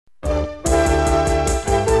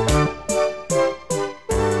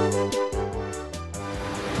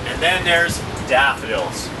there's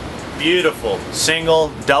daffodils. Beautiful,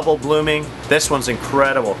 single, double blooming. This one's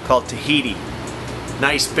incredible, called Tahiti.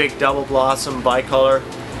 Nice big double blossom, bicolor.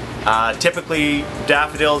 Typically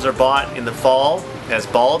daffodils are bought in the fall as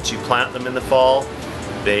bulbs. You plant them in the fall.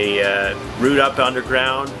 They root up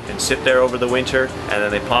underground and sit there over the winter, and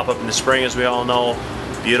then they pop up in the spring, as we all know.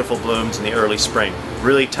 Beautiful blooms in the early spring.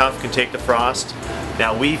 Really tough, can take the frost.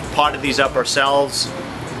 Now we've potted these up ourselves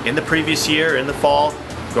in the previous year, in the fall,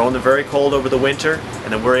 growing them very cold over the winter,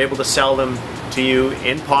 and then we're able to sell them to you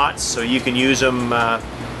in pots, so you can use them at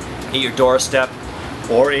your doorstep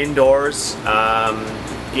or indoors.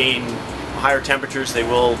 Gain higher temperatures, they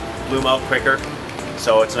will bloom out quicker,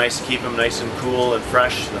 so it's nice to keep them nice and cool and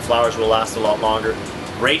fresh, and the flowers will last a lot longer.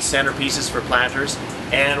 Great centerpieces for planters,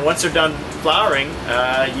 and once they're done flowering,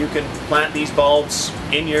 you can plant these bulbs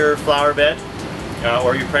in your flower bed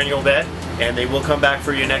or your perennial bed, and they will come back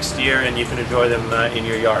for you next year, and you can enjoy them in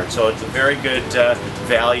your yard. So it's a very good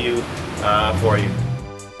value for you.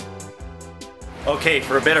 Okay,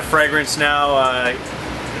 for a bit of fragrance now,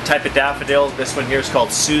 the type of daffodil, this one here is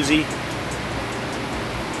called Susie.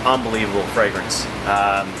 Unbelievable fragrance.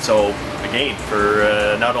 So again,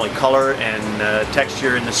 for not only color and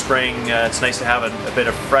texture in the spring, it's nice to have a bit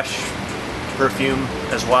of fresh perfume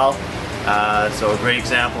as well. So a great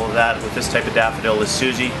example of that with this type of daffodil is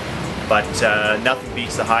Susie. But nothing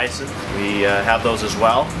beats the hyacinth. We have those as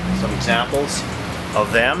well. Some examples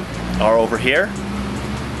of them are over here.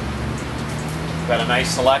 Got a nice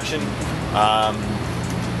selection.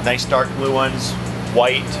 Nice dark blue ones,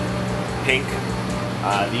 white, pink.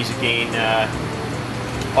 These again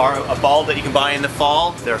are a bulb that you can buy in the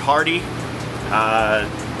fall. They're hardy.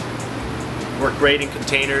 Work great in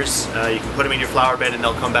containers. You can put them in your flower bed and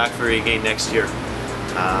they'll come back for you again next year.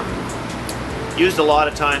 Used a lot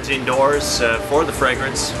of times indoors for the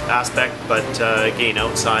fragrance aspect, but again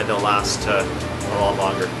outside they'll last a lot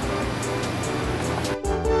longer.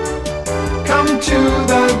 Come to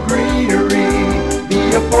the greenery,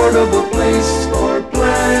 be a portable place for